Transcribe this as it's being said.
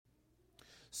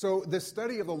So this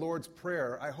study of the Lord's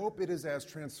Prayer, I hope it is as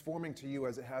transforming to you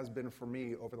as it has been for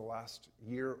me over the last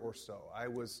year or so. I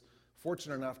was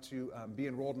fortunate enough to be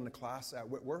enrolled in a class at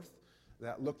Whitworth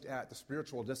that looked at the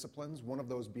spiritual disciplines, one of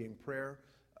those being prayer,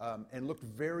 and looked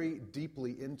very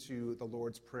deeply into the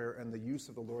Lord's Prayer and the use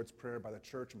of the Lord's Prayer by the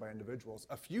church and by individuals.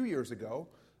 A few years ago,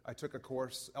 I took a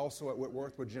course also at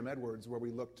Whitworth with Jim Edwards where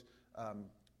we looked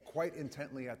quite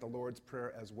intently at the Lord's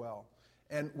Prayer as well.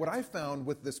 And what I found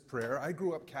with this prayer, I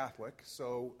grew up Catholic,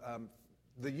 so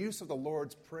the use of the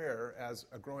Lord's Prayer as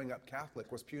a growing up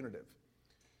Catholic was punitive.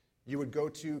 You would go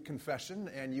to confession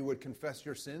and you would confess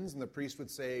your sins, and the priest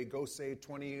would say, go say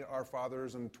 20 Our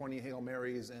Fathers and 20 Hail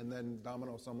Marys, and then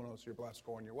Dominos, Dominos, you're blessed,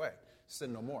 go on your way.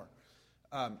 Sin no more.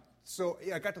 So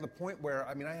I got to the point where,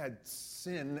 I had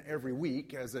sin every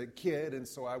week as a kid, and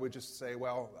so I would just say,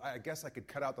 well, I guess I could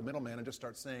cut out the middleman and just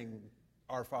start saying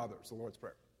Our Fathers, the Lord's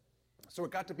Prayer. So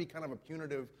it got to be kind of a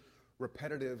punitive,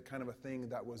 repetitive kind of a thing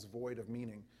that was void of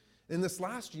meaning. In this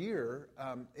last year,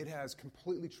 it has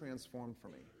completely transformed for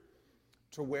me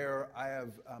to where I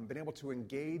have been able to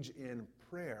engage in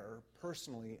prayer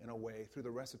personally in a way through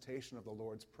the recitation of the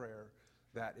Lord's Prayer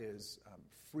that is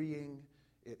freeing,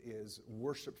 it is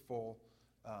worshipful,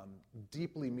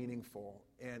 deeply meaningful,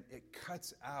 and it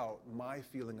cuts out my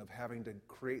feeling of having to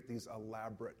create these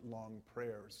elaborate, long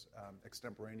prayers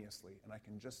extemporaneously, and I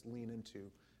can just lean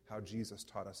into how Jesus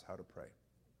taught us how to pray.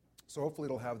 So hopefully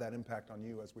it'll have that impact on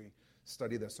you as we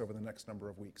study this over the next number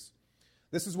of weeks.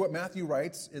 This is what Matthew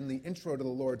writes in the intro to the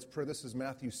Lord's Prayer. This is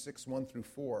Matthew 6, 1 through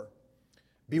 4.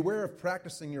 Beware of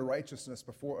practicing your righteousness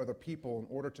before other people in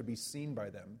order to be seen by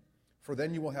them, for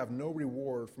then you will have no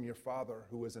reward from your Father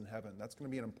who is in heaven. That's going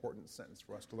to be an important sentence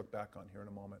for us to look back on here in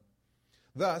a moment.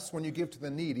 Thus, when you give to the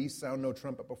needy, sound no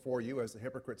trumpet before you, as the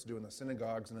hypocrites do in the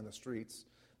synagogues and in the streets,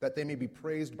 that they may be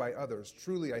praised by others.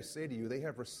 Truly, I say to you, they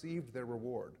have received their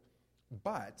reward.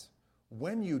 But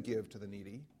when you give to the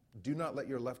needy, do not let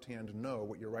your left hand know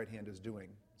what your right hand is doing,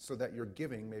 so that your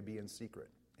giving may be in secret,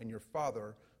 and your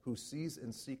Father who sees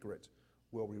in secret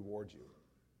will reward you.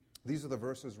 These are the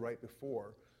verses right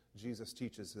before Jesus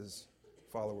teaches his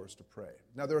followers to pray.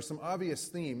 Now, there are some obvious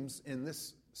themes in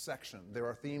this section. There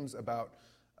are themes about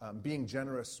being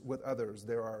generous with others.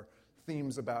 There are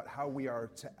themes about how we are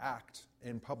to act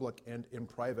in public and in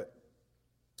private.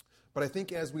 But I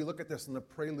think as we look at this in the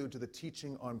prelude to the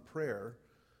teaching on prayer,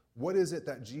 what is it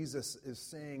that Jesus is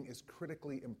saying is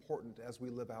critically important as we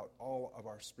live out all of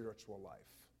our spiritual life?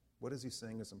 What is he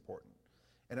saying is important?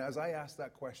 And as I ask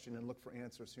that question and look for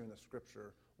answers here in the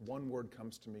Scripture, one word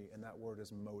comes to me, and that word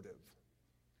is motive.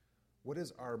 What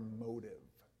is our motive?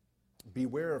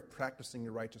 Beware of practicing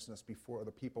your righteousness before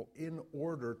other people in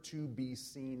order to be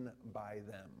seen by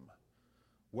them.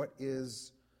 What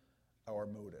is our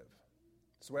motive?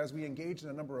 So as we engage in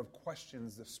a number of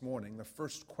questions this morning, the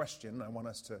first question I want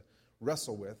us to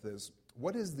wrestle with is,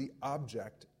 what is the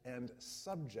object and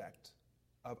subject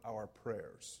of our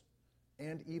prayers,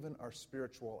 and even our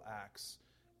spiritual acts,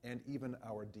 and even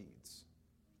our deeds?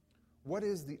 What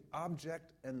is the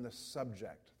object and the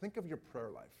subject? Think of your prayer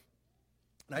life.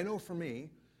 And I know for me,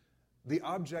 the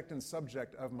object and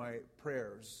subject of my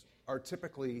prayers are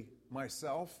typically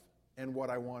myself and what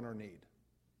I want or need.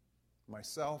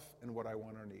 Myself and what I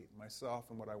want or need. Myself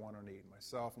and what I want or need.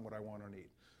 Myself and what I want or need.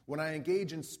 When I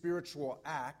engage in spiritual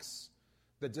acts,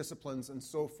 the disciplines and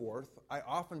so forth, I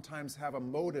oftentimes have a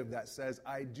motive that says,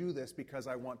 I do this because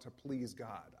I want to please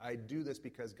God. I do this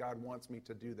because God wants me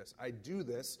to do this. I do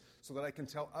this so that I can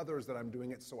tell others that I'm doing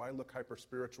it, so I look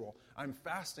hyper-spiritual. I'm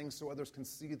fasting so others can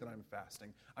see that I'm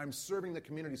fasting. I'm serving the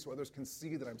community so others can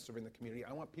see that I'm serving the community.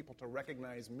 I want people to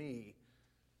recognize me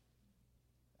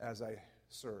as I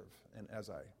serve and as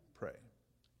I pray.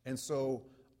 And so,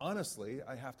 honestly,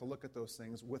 I have to look at those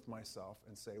things with myself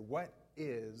and say, what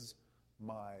is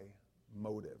my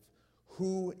motive?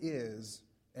 Who is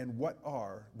and what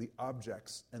are the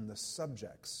objects and the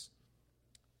subjects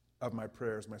of my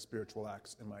prayers, my spiritual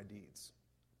acts, and my deeds?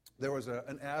 There was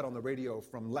an ad on the radio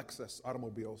from Lexus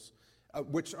automobiles,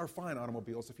 which are fine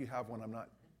automobiles. If you have one, I'm not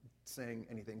saying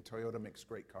anything. Toyota makes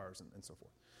great cars and so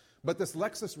forth. But this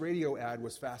Lexus radio ad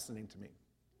was fascinating to me.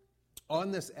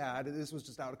 On this ad, this was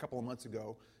just out a couple of months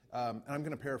ago, and I'm going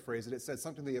to paraphrase it. It said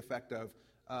something to the effect of,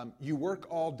 you work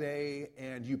all day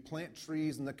and you plant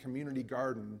trees in the community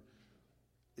garden.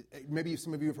 Maybe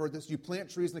some of you have heard this. You plant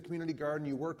trees in the community garden,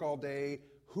 you work all day.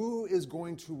 Who is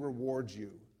going to reward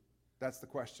you? That's the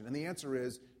question. And the answer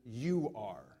is, you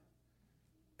are.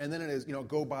 And then it is,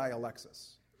 go buy a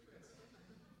Lexus.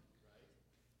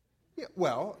 Yeah,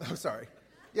 well, sorry.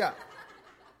 Yeah.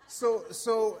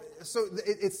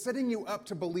 It's setting you up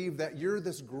to believe that you're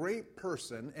this great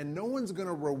person and no one's going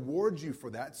to reward you for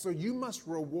that. So you must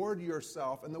reward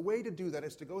yourself. And the way to do that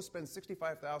is to go spend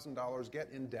 $65,000, get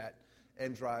in debt,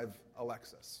 and drive a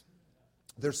Lexus.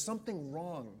 There's something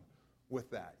wrong with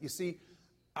that. You see,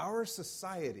 our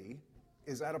society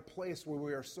is at a place where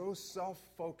we are so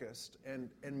self-focused and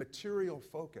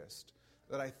material-focused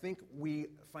that I think we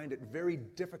find it very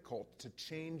difficult to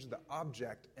change the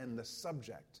object and the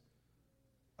subject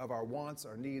of our wants,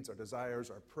 our needs, our desires,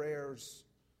 our prayers,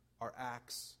 our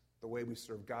acts, the way we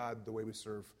serve God, the way we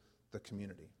serve the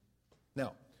community.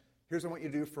 Now, here's what I want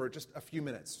you to do for just a few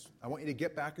minutes. I want you to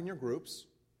get back in your groups,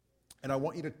 and I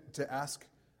want you to ask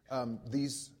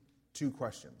these two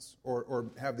questions,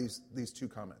 or have these two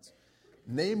comments.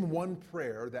 Name one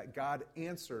prayer that God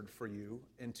answered for you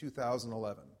in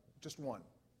 2011. Just one.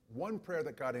 One prayer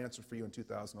that God answered for you in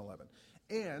 2011.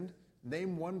 And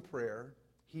name one prayer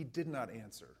He did not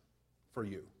answer for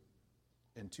you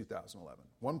in 2011.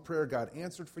 One prayer God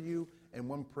answered for you, and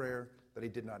one prayer that He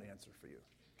did not answer for you.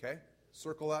 Okay?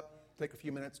 Circle up, take a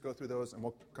few minutes, go through those, and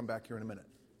we'll come back here in a minute.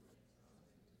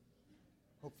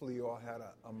 Hopefully you all had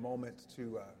a moment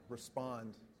to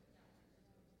respond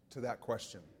to that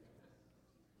question.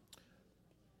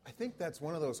 I think that's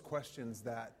one of those questions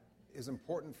that is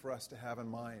important for us to have in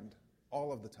mind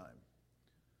all of the time.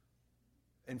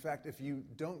 In fact, if you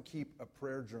don't keep a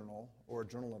prayer journal or a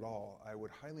journal at all, I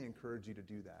would highly encourage you to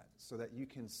do that so that you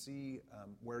can see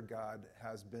where God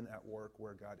has been at work,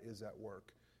 where God is at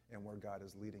work, and where God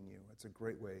is leading you. It's a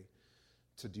great way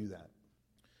to do that.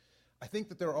 I think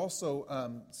that there are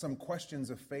also some questions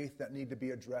of faith that need to be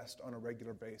addressed on a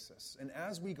regular basis. And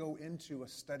as we go into a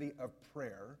study of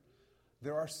prayer,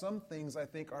 there are some things I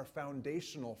think are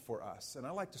foundational for us. And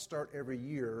I like to start every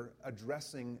year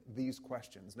addressing these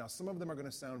questions. Now, some of them are going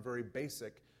to sound very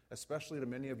basic, especially to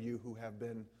many of you who have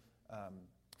been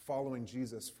following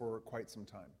Jesus for quite some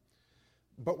time.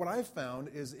 But what I've found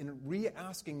is in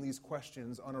re-asking these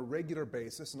questions on a regular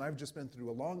basis, and I've just been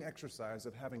through a long exercise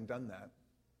of having done that,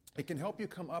 it can help you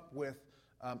come up with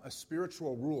a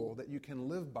spiritual rule that you can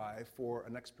live by for a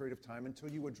next period of time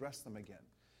until you address them again.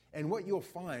 And what you'll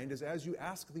find is as you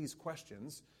ask these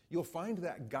questions, you'll find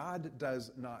that God does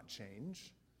not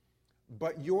change,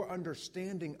 but your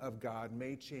understanding of God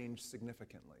may change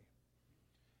significantly.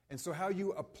 And so how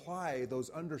you apply those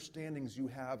understandings you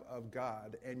have of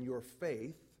God and your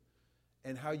faith,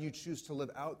 and how you choose to live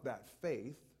out that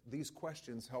faith, these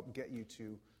questions help get you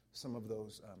to some of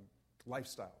those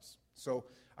lifestyles. So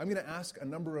I'm going to ask a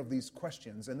number of these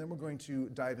questions, and then we're going to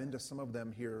dive into some of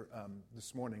them here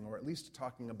this morning, or at least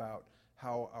talking about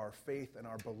how our faith and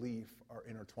our belief are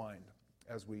intertwined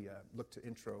as we look to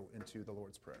intro into the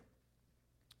Lord's Prayer.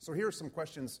 So here are some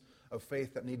questions of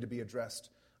faith that need to be addressed,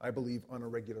 I believe, on a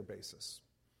regular basis.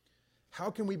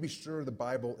 How can we be sure the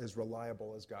Bible is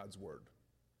reliable as God's Word?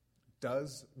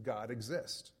 Does God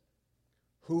exist?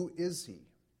 Who is He?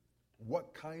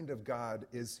 What kind of God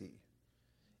is He?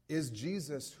 Is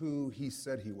Jesus who He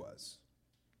said He was?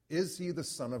 Is He the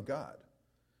Son of God?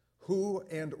 Who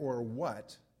and or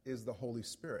what is the Holy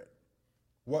Spirit?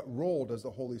 What role does the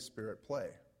Holy Spirit play?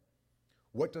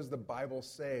 What does the Bible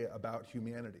say about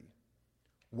humanity?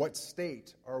 What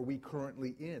state are we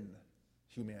currently in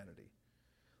humanity?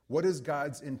 What is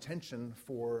God's intention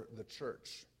for the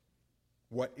church?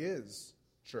 What is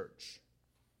church?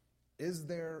 Is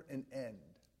there an end?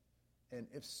 And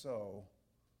if so,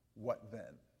 what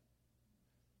then?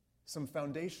 Some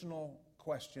foundational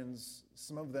questions.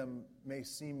 Some of them may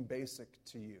seem basic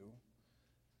to you.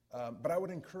 But I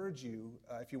would encourage you,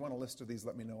 if you want a list of these,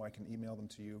 let me know. I can email them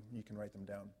to you. You can write them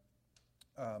down.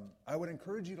 I would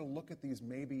encourage you to look at these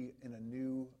maybe in a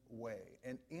new way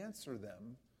and answer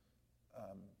them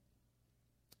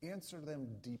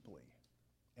deeply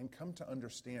and come to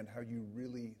understand how you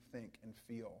really think and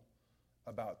feel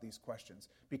about these questions.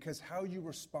 Because how you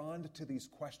respond to these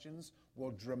questions will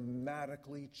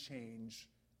dramatically change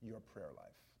your prayer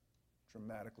life.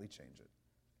 Dramatically change it.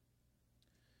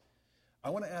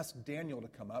 I want to ask Daniel to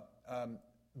come up.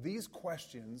 These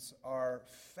questions are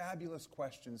fabulous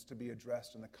questions to be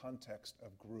addressed in the context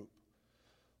of group.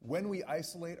 When we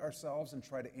isolate ourselves and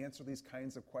try to answer these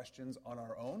kinds of questions on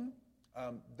our own,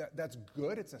 that's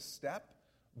good, it's a step,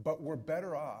 but we're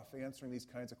better off answering these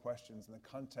kinds of questions in the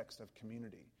context of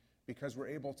community because we're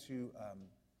able to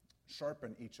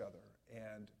sharpen each other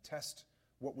and test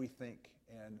what we think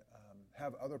and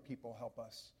have other people help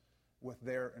us with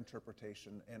their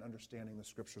interpretation and understanding the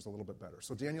scriptures a little bit better.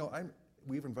 So Daniel,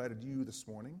 we've invited you this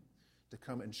morning to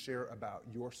come and share about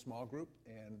your small group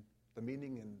and the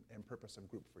meaning and purpose of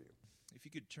group for you. if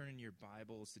you could turn in your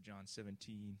Bibles to John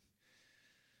 17.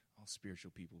 All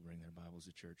spiritual people bring their Bibles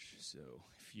to church, so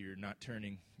if you're not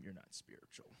turning, you're not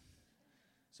spiritual.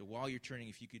 So while you're turning,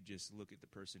 if you could just look at the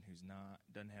person who's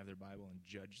doesn't have their Bible and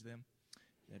judge them,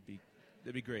 that'd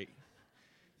be great.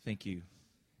 Thank you.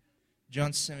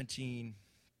 John 17,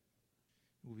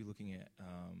 we'll be looking at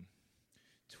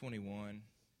 21.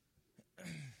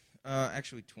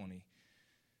 Actually 20.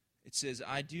 It says,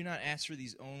 I do not ask for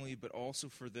these only, but also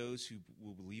for those who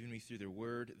will believe in me through their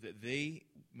word, that they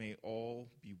may all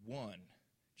be one,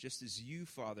 just as you,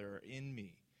 Father, are in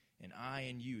me, and I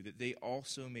in you, that they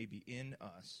also may be in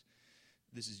us.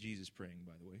 This is Jesus praying,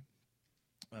 by the way.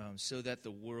 So that the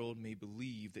world may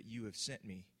believe that you have sent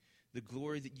me. The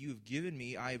glory that you have given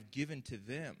me, I have given to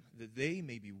them, that they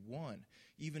may be one,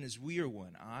 even as we are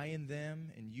one, I and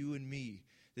them, and you and me,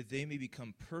 that they may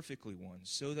become perfectly one,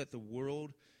 so that the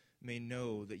world may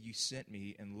know that you sent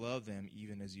me and love them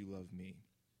even as you love me.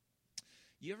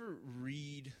 You ever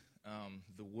read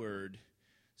the Word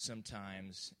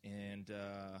sometimes and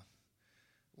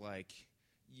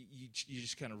you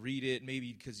just kind of read it,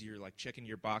 maybe because you're like checking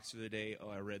your box for the day,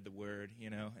 oh, I read the Word,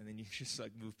 and then you just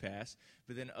like move past.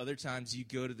 But then other times you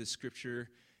go to the Scripture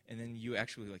and then you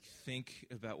actually like think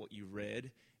about what you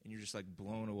read and you're just like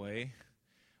blown away.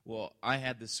 Well, I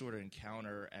had this sort of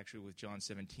encounter actually with John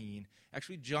 17.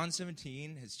 Actually, John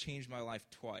 17 has changed my life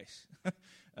twice.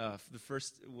 The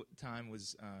first time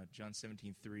was John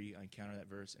 17:3. I encountered that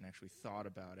verse and actually thought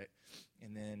about it.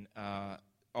 And then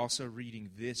also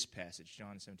reading this passage,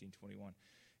 John 17:21.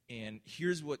 And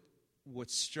here's what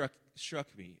struck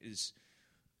me is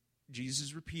Jesus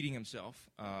is repeating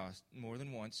himself more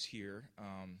than once here,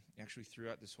 actually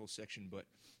throughout this whole section, but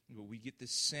we get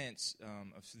this sense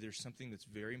of there's something that's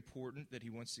very important that he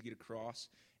wants to get across,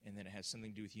 and then it has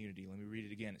something to do with unity. Let me read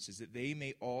it again. It says that they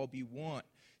may all be one,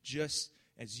 just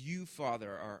as you, Father,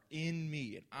 are in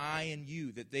me, and I in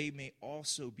you, that they may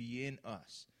also be in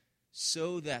us,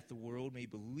 so that the world may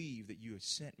believe that you have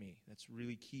sent me. That's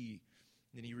really key.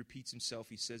 Then he repeats himself.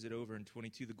 He says it over in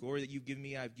 22. The glory that you've given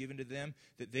me, I've given to them,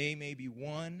 that they may be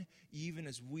one, even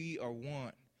as we are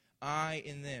one. I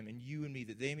in them, and you in me,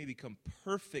 that they may become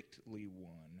perfectly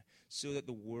one, so that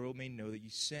the world may know that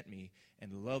you sent me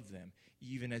and love them,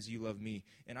 even as you love me.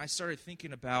 And I started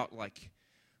thinking about, what's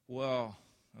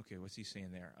he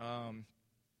saying there?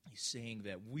 He's saying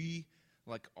that we,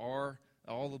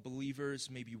 all the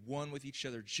believers, may be one with each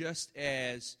other, just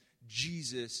as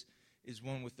Jesus is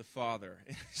one with the Father.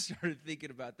 And I started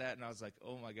thinking about that, and I was like,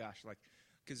 oh my gosh,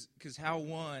 because how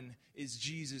one is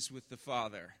Jesus with the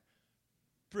Father?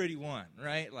 Pretty one,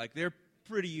 right? They're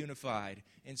pretty unified.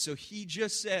 And so he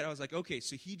just said, I was like, okay,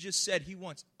 so he just said he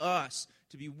wants us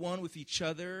to be one with each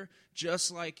other,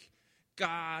 just like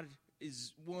God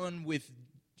is one with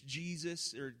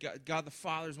Jesus, or God the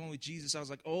Father is one with Jesus. I was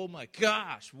like, oh my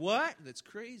gosh, what? That's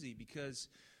crazy, because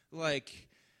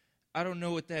I don't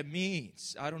know what that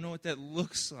means. I don't know what that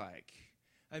looks like.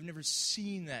 I've never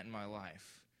seen that in my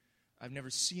life. I've never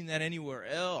seen that anywhere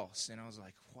else. And I was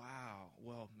like, wow,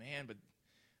 well, man, but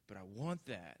I want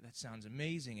that. That sounds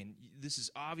amazing. And this is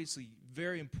obviously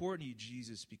very important to you,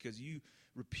 Jesus, because you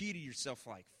repeated yourself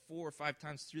 4 or 5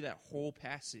 times through that whole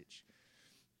passage.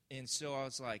 And so I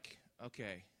was like,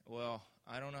 okay, well,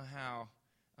 I don't know how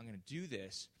I'm going to do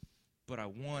this, but I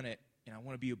want it, and I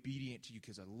want to be obedient to you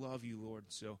because I love you, Lord.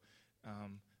 So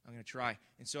I'm going to try.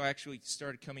 And so I actually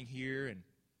started coming here and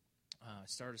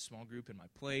started a small group in my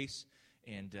place,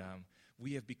 and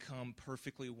we have become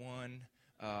perfectly one.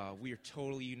 We are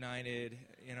totally united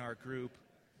in our group.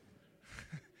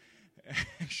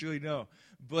 Actually, no.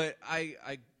 But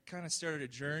I kind of started a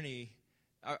journey.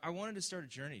 I wanted to start a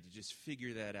journey to just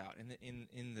figure that out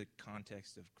in the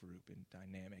context of group and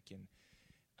dynamic. And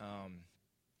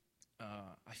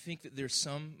I think that there's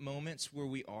some moments where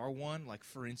we are one. Like,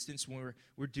 for instance, when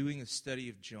we're doing a study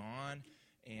of John,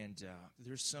 and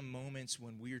there's some moments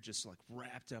when we're just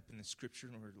wrapped up in the Scripture,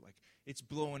 and we're it's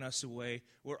blowing us away.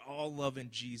 We're all loving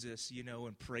Jesus,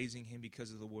 and praising Him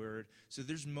because of the Word. So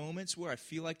there's moments where I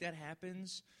feel like that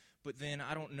happens, but then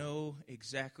I don't know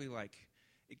exactly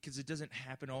because it doesn't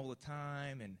happen all the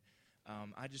time, and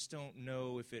I just don't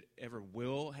know if it ever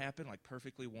will happen,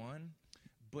 perfectly one.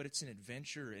 But it's an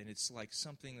adventure, and it's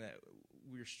something that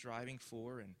we're striving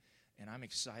for, and I'm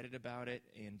excited about it.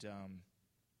 And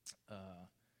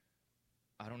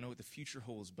I don't know what the future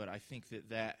holds, but I think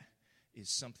that is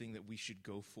something that we should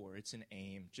go for. It's an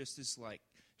aim, just like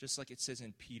it says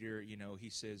in Peter. He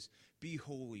says, "Be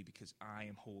holy, because I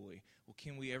am holy." Well,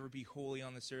 can we ever be holy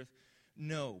on this earth?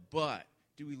 No, but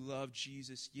do we love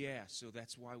Jesus? Yeah. So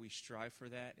that's why we strive for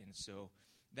that, and so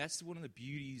that's one of the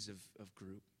beauties of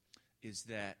group. is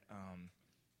that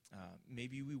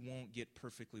maybe we won't get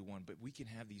perfectly one, but we can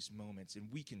have these moments, and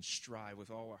we can strive with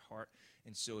all our heart.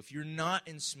 And so if you're not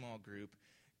in small group,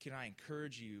 can I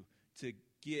encourage you to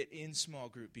get in small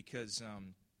group, because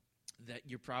that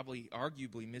you're probably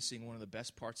arguably missing one of the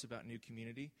best parts about New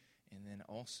Community, and then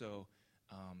also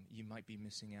you might be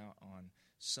missing out on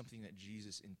something that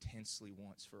Jesus intensely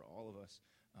wants for all of us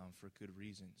for good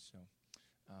reason. So,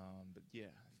 but yeah,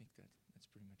 I think that's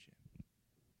pretty much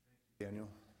it. Daniel,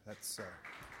 that's...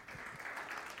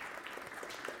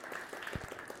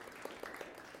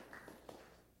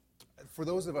 For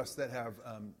those of us that have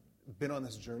been on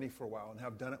this journey for a while and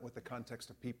have done it with the context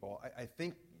of people, I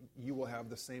think you will have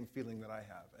the same feeling that I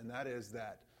have, and that is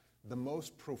that the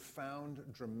most profound,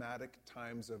 dramatic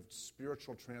times of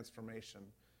spiritual transformation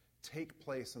take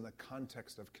place in the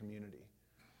context of community.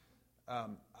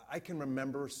 I can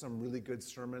remember some really good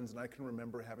sermons, and I can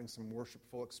remember having some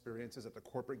worshipful experiences at the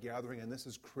corporate gathering, and this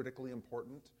is critically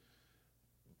important.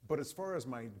 But as far as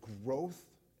my growth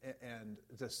and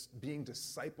just being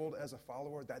discipled as a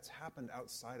follower, that's happened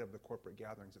outside of the corporate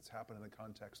gatherings. It's happened in the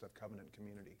context of covenant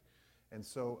community. And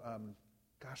so,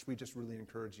 we just really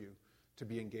encourage you to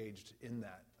be engaged in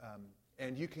that.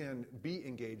 And you can be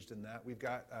engaged in that. We've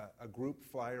got a group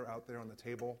flyer out there on the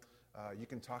table. You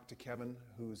can talk to Kevin,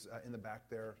 who's in the back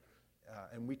there,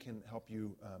 and we can help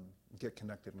you get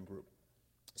connected in group.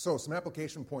 So some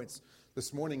application points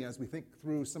this morning as we think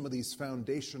through some of these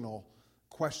foundational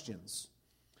questions.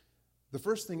 The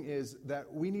first thing is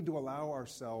that we need to allow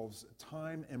ourselves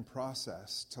time and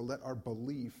process to let our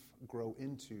belief grow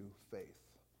into faith.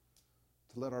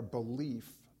 To let our belief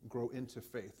grow into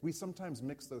faith. We sometimes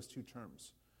mix those two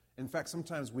terms. In fact,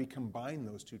 sometimes we combine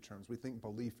those two terms. We think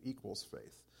belief equals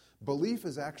faith. Belief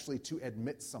is actually to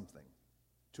admit something.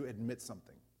 To admit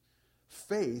something.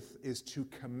 Faith is to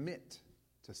commit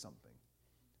to something.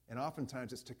 And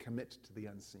oftentimes it's to commit to the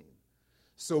unseen.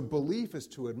 So belief is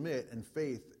to admit, and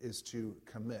faith is to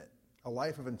commit. A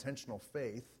life of intentional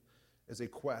faith is a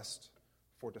quest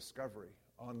for discovery,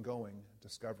 ongoing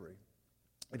discovery.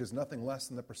 It is nothing less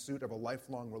than the pursuit of a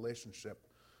lifelong relationship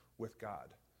with God.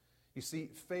 You see,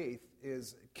 faith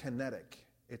is kinetic.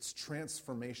 It's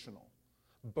transformational.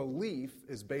 Belief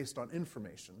is based on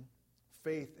information.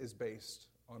 Faith is based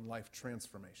on life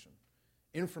transformation.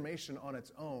 Information on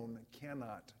its own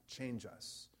cannot change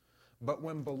us. But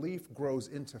when belief grows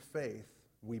into faith,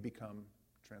 we become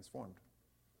transformed.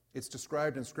 It's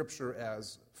described in Scripture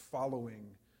as following,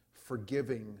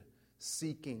 forgiving,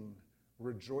 seeking,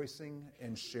 rejoicing,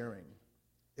 and sharing.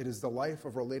 It is the life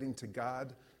of relating to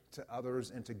God, to others,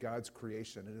 and to God's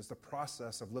creation. It is the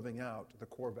process of living out the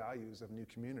core values of New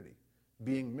Community,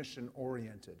 being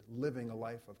mission-oriented, living a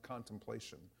life of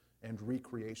contemplation and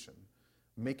recreation,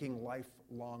 making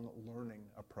lifelong learning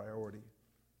a priority,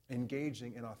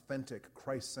 engaging in authentic,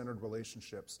 Christ-centered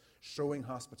relationships, showing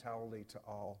hospitality to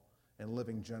all, and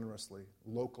living generously,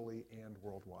 locally and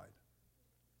worldwide.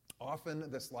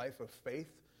 Often, this life of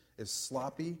faith is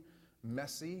sloppy,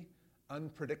 messy,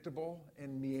 unpredictable,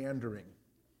 and meandering.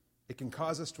 It can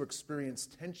cause us to experience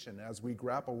tension as we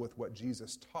grapple with what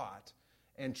Jesus taught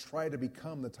and try to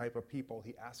become the type of people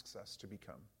he asks us to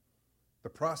become. The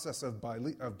process of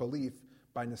belief,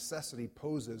 by necessity,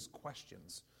 poses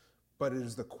questions. But it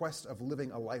is the quest of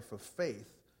living a life of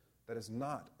faith that is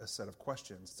not a set of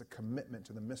questions. It's a commitment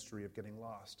to the mystery of getting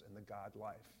lost in the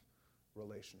God-life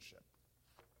relationship.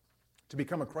 To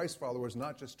become a Christ follower is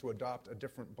not just to adopt a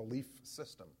different belief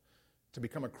system. To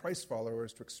become a Christ follower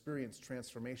is to experience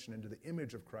transformation into the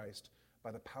image of Christ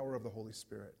by the power of the Holy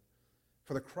Spirit.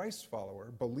 For the Christ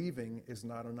follower, believing is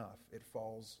not enough. It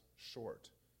falls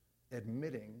short.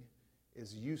 Admitting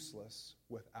is useless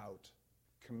without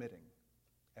committing.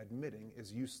 Admitting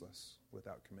is useless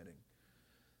without committing.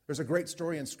 There's a great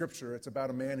story in Scripture. It's about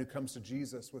a man who comes to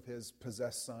Jesus with his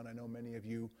possessed son. I know many of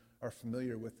you are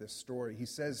familiar with this story. He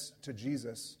says to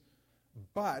Jesus,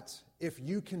 "But if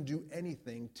you can do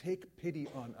anything, take pity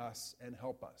on us and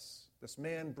help us." This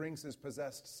man brings his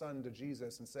possessed son to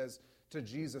Jesus and says to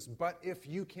Jesus, "But if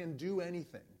you can do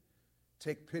anything,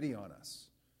 take pity on us."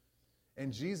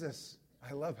 And Jesus,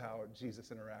 I love how Jesus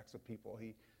interacts with people.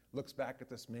 He looks back at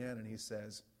this man and he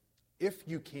says, "If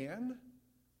you can,"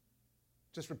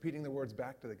 just repeating the words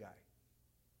back to the guy.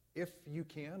 If you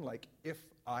can, like if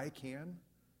I can.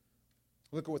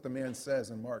 Look at what the man says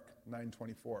in Mark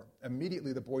 9:24.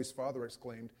 Immediately the boy's father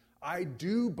exclaimed, "I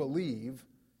do believe,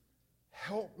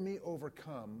 help me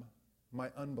overcome my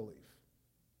unbelief."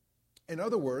 In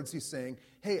other words, he's saying,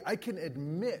 hey, I can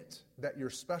admit that you're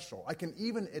special. I can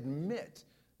even admit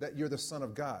that you're the Son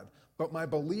of God. But my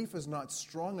belief is not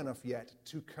strong enough yet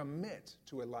to commit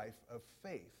to a life of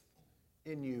faith.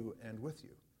 in you and with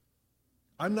you.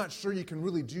 I'm not sure you can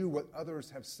really do what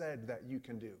others have said that you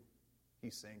can do,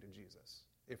 he's saying to Jesus,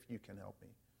 if you can help me.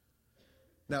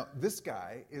 Now, this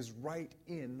guy is right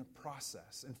in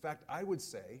process. In fact, I would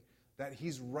say that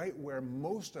he's right where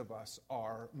most of us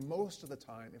are most of the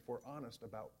time if we're honest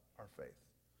about our faith.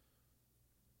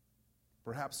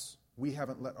 Perhaps we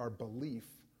haven't let our belief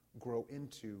grow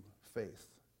into faith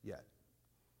yet.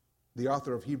 The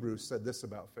author of Hebrews said this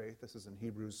about faith. This is in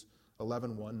Hebrews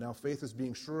 11:1. Now faith is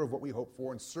being sure of what we hope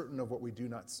for and certain of what we do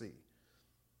not see.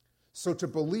 So to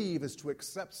believe is to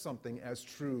accept something as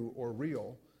true or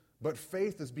real, but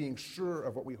faith is being sure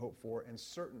of what we hope for and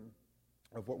certain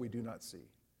of what we do not see.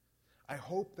 I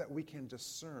hope that we can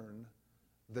discern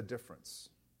the difference.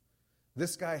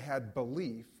 This guy had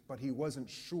belief, but he wasn't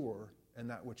sure in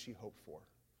that which he hoped for,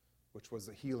 which was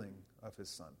the healing of his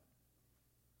son.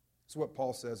 It's what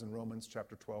Paul says in Romans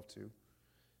chapter 12:2.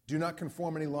 Do not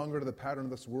conform any longer to the pattern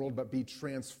of this world, but be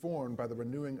transformed by the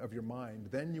renewing of your mind.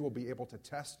 Then you will be able to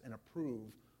test and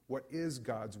approve what is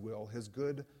God's will, his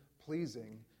good,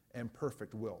 pleasing, and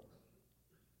perfect will.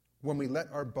 When we let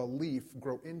our belief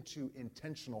grow into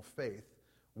intentional faith,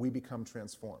 we become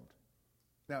transformed.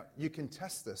 Now, you can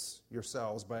test this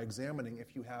yourselves by examining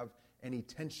if you have any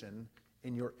tension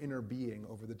in your inner being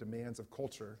over the demands of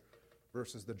culture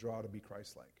versus the draw to be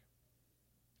Christ-like.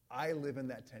 I live in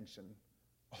that tension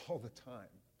all the time.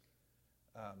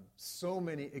 So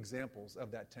many examples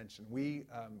of that tension. We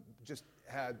just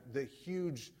had the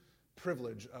huge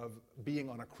privilege of being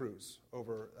on a cruise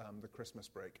over the Christmas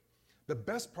break. The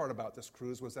best part about this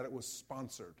cruise was that it was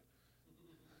sponsored.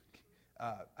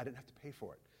 I didn't have to pay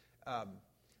for it.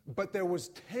 But there was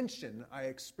tension I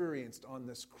experienced on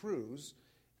this cruise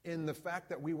in the fact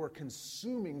that we were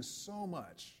consuming so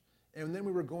much. And then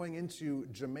we were going into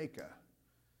Jamaica.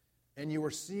 And you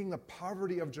were seeing the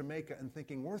poverty of Jamaica and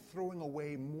thinking, we're throwing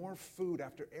away more food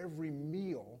after every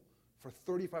meal for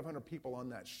 3,500 people on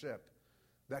that ship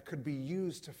that could be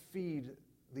used to feed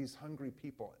these hungry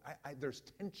people. There's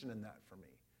tension in that for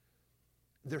me.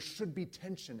 There should be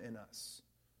tension in us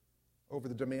over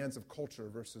the demands of culture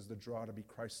versus the draw to be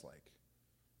Christ-like.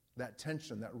 That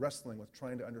tension, that wrestling with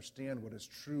trying to understand what is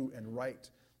true and right,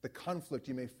 the conflict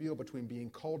you may feel between being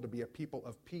called to be a people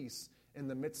of peace in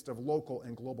the midst of local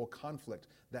and global conflict,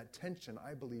 that tension,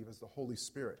 I believe, is the Holy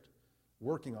Spirit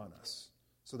working on us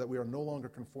so that we are no longer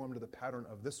conformed to the pattern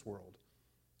of this world,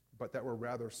 but that we're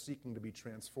rather seeking to be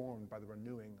transformed by the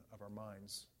renewing of our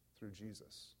minds through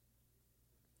Jesus.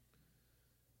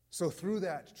 So through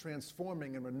that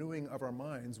transforming and renewing of our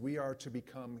minds, we are to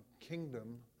become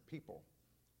kingdom people.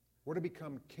 We're to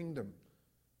become kingdom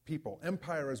people.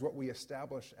 Empire is what we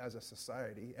establish as a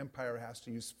society. Empire has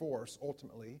to use force,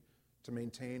 ultimately, to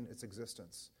maintain its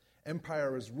existence.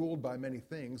 Empire is ruled by many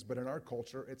things, but in our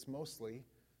culture, it's mostly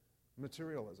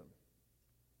materialism.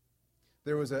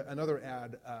 There was another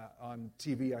ad on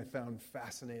TV I found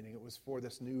fascinating. It was for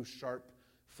this new Sharp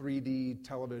 3D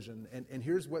television, and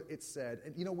here's what it said.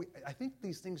 And you know, I think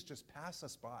these things just pass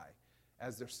us by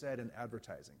as they're said in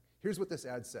advertising. Here's what this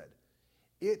ad said.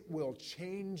 It will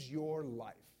change your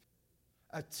life.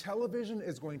 A television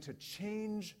is going to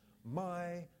change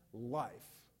my life.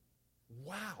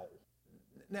 Wow.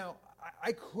 Now,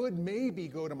 I could maybe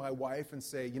go to my wife and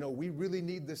say, you know, we really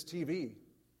need this TV.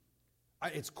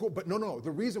 It's cool, but no.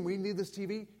 The reason we need this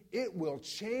TV, it will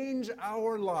change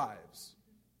our lives.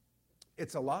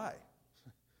 It's a lie.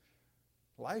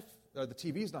 The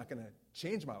TV is not going to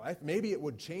change my life. Maybe it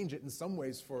would change it in some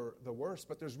ways for the worse,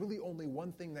 but there's really only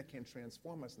one thing that can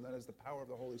transform us, and that is the power of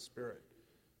the Holy Spirit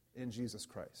in Jesus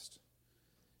Christ.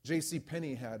 J.C.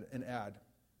 Penney had an ad.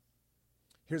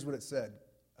 Here's what it said.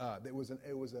 It was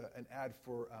an ad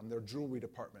for their jewelry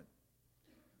department.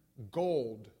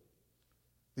 Gold,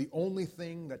 the only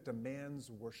thing that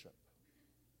demands worship.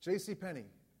 J.C. Penney,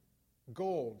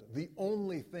 gold, the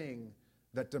only thing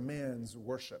that demands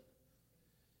worship.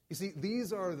 You see,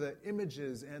 these are the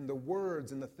images and the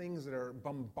words and the things that are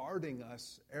bombarding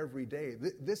us every day.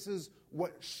 This is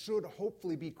what should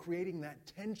hopefully be creating that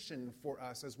tension for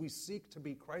us as we seek to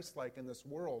be Christ-like in this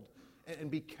world and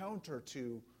be counter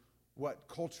to what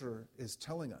culture is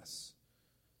telling us.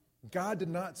 God did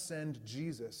not send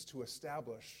Jesus to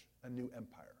establish a new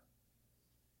empire.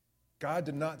 God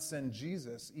did not send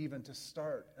Jesus even to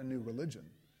start a new religion.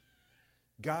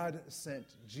 God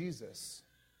sent Jesus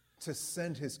to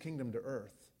send his kingdom to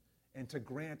earth and to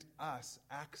grant us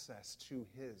access to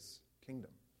his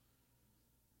kingdom.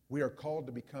 We are called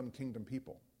to become kingdom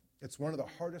people. It's one of the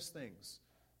hardest things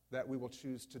that we will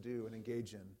choose to do and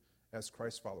engage in as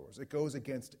Christ followers. It goes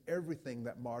against everything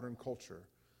that modern culture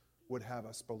would have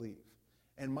us believe.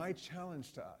 And my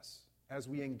challenge to us as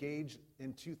we engage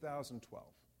in 2012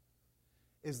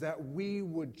 is that we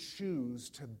would choose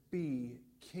to be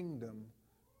kingdom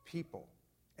people.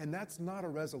 And that's not a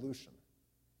resolution.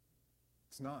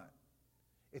 It's not.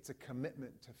 It's a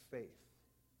commitment to faith.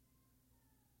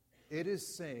 It is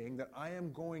saying that I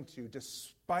am going to,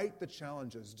 despite the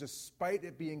challenges, despite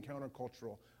it being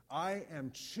countercultural, I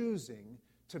am choosing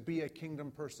to be a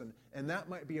kingdom person. And that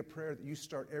might be a prayer that you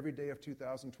start every day of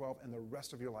 2012 and the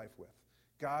rest of your life with.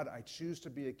 God, I choose to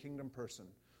be a kingdom person.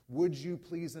 Would you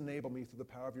please enable me through the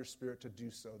power of your Spirit to do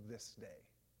so this day?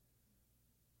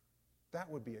 That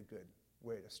would be a good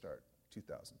way to start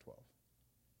 2012.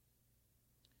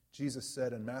 Jesus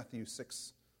said in Matthew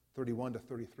 6:31 to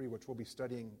 33, which we'll be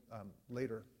studying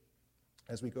later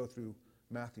as we go through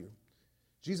Matthew.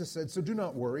 Jesus said, "So do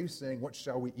not worry, saying, what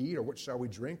shall we eat, or what shall we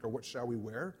drink, or what shall we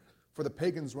wear? For the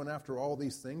pagans run after all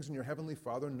these things, and your heavenly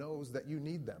Father knows that you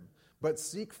need them. But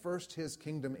seek first his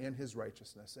kingdom and his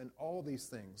righteousness, and all these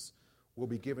things will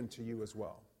be given to you as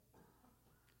well."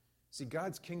 See,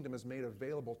 God's kingdom is made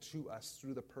available to us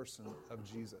through the person of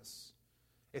Jesus.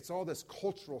 It's all this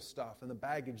cultural stuff and the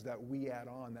baggage that we add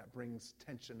on that brings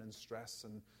tension and stress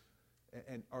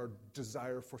and our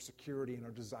desire for security and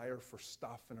our desire for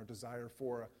stuff and our desire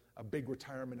for a big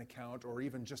retirement account or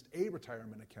even just a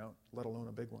retirement account, let alone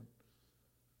a big one.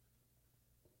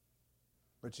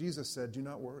 But Jesus said, do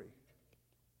not worry.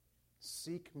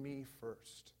 Seek me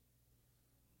first.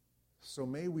 So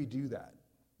may we do that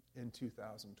in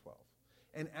 2012.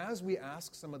 And as we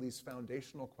ask some of these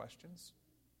foundational questions,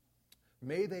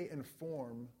 may they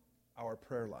inform our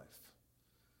prayer life.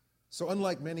 So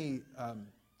unlike many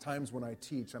times when I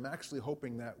teach, I'm actually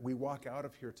hoping that we walk out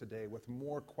of here today with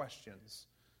more questions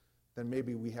than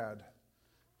maybe we had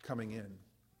coming in.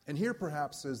 And here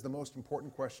perhaps is the most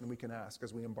important question we can ask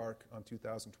as we embark on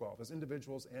 2012, as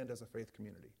individuals and as a faith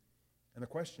community. And the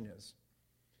question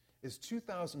is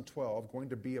 2012 going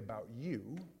to be about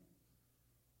you,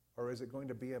 or is it going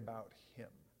to be about him?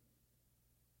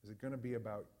 Is it going to be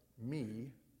about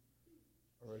me,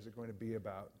 or is it going to be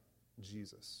about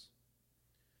Jesus?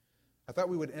 I thought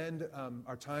we would end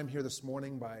our time here this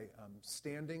morning by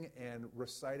standing and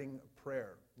reciting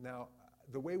prayer. Now,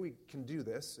 the way we can do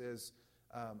this is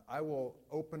I will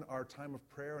open our time of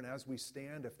prayer, and as we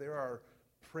stand, if there are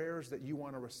prayers that you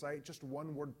want to recite, just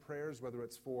one-word prayers, whether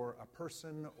it's for a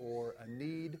person or a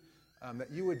need,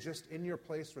 that you would just in your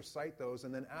place recite those,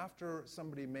 and then after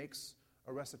somebody makes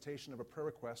a recitation of a prayer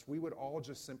request, we would all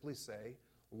just simply say,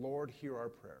 Lord, hear our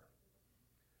prayer.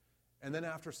 And then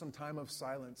after some time of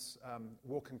silence,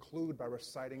 we'll conclude by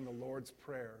reciting the Lord's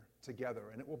Prayer together,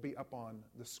 and it will be up on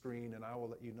the screen, and I will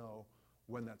let you know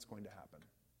when that's going to happen.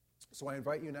 So I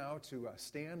invite you now to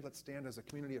stand. Let's stand as a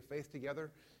community of faith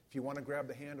together. If you want to grab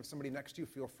the hand of somebody next to you,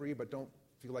 feel free, but don't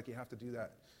feel like you have to do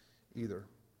that either.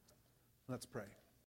 Let's pray.